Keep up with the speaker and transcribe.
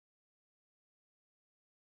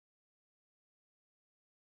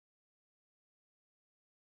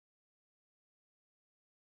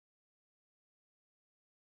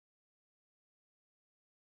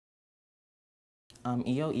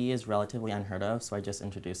EoE is relatively unheard of, so I just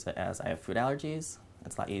introduce it as I have food allergies.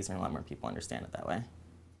 It's a lot easier and a lot more people understand it that way.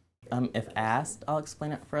 If asked, I'll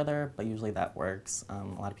explain it further, but usually that works. A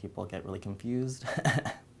lot of people get really confused.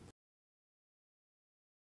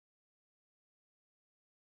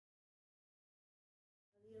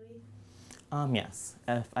 Yes.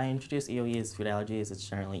 If I introduce EoE as food allergies, it's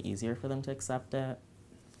generally easier for them to accept it.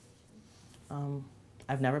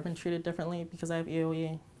 I've never been treated differently because I have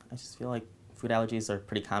EoE. I just feel like food allergies are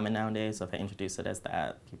pretty common nowadays, so if I introduce it as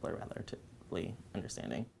that, people are relatively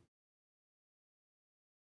understanding.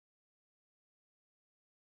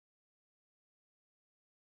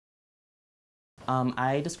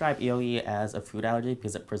 I describe EoE as a food allergy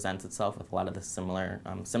because it presents itself with a lot of the similar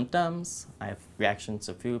symptoms. I have reactions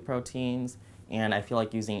to food proteins, and I feel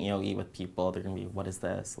like using EoE with people, they're going to be, what is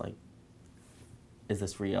this? Like, is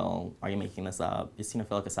this real? Are you making this up?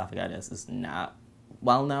 Eosinophilic esophagitis is not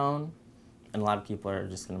well known, and a lot of people are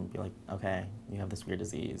just going to be like, okay, you have this weird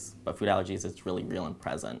disease. But food allergies, it's really real and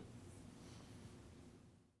present.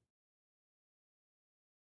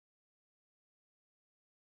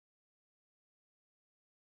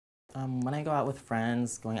 When I go out with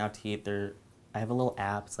friends, going out to eat, I have a little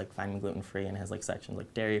app, it's like Find Me Gluten Free, and it has like sections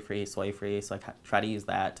like dairy free, soy free, so I try to use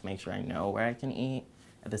that to make sure I know where I can eat.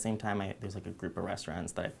 At the same time, there's like a group of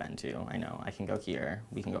restaurants that I've been to. I know I can go here,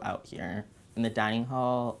 we can go out here. In the dining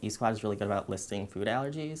hall, eSquad is really good about listing food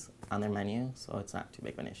allergies on their menu, so it's not too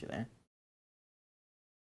big of an issue there.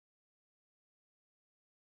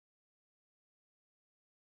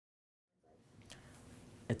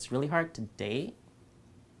 It's really hard to date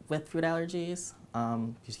with food allergies.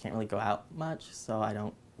 You just can't really go out much, so I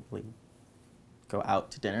don't really go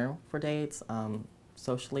out to dinner for dates.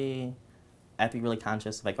 Socially, I have to be really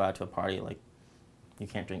conscious if I go out to a party, like you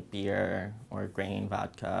can't drink beer or grain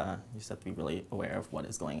vodka. You just have to be really aware of what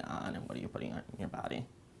is going on and what are you putting in your body.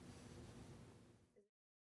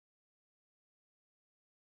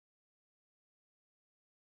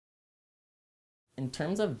 In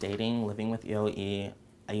terms of dating, living with EoE,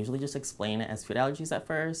 I usually just explain it as food allergies at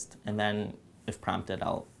first, and then if prompted,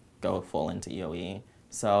 I'll go full into EoE.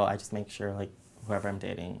 So I just make sure, like, whoever I'm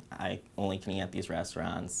dating, I only can eat at these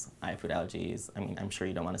restaurants. I have food allergies. I mean, I'm sure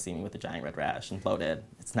you don't want to see me with a giant red rash and bloated.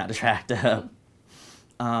 It's not attractive.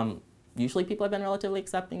 Usually people have been relatively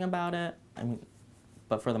accepting about it. I mean,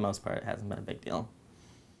 but for the most part, it hasn't been a big deal.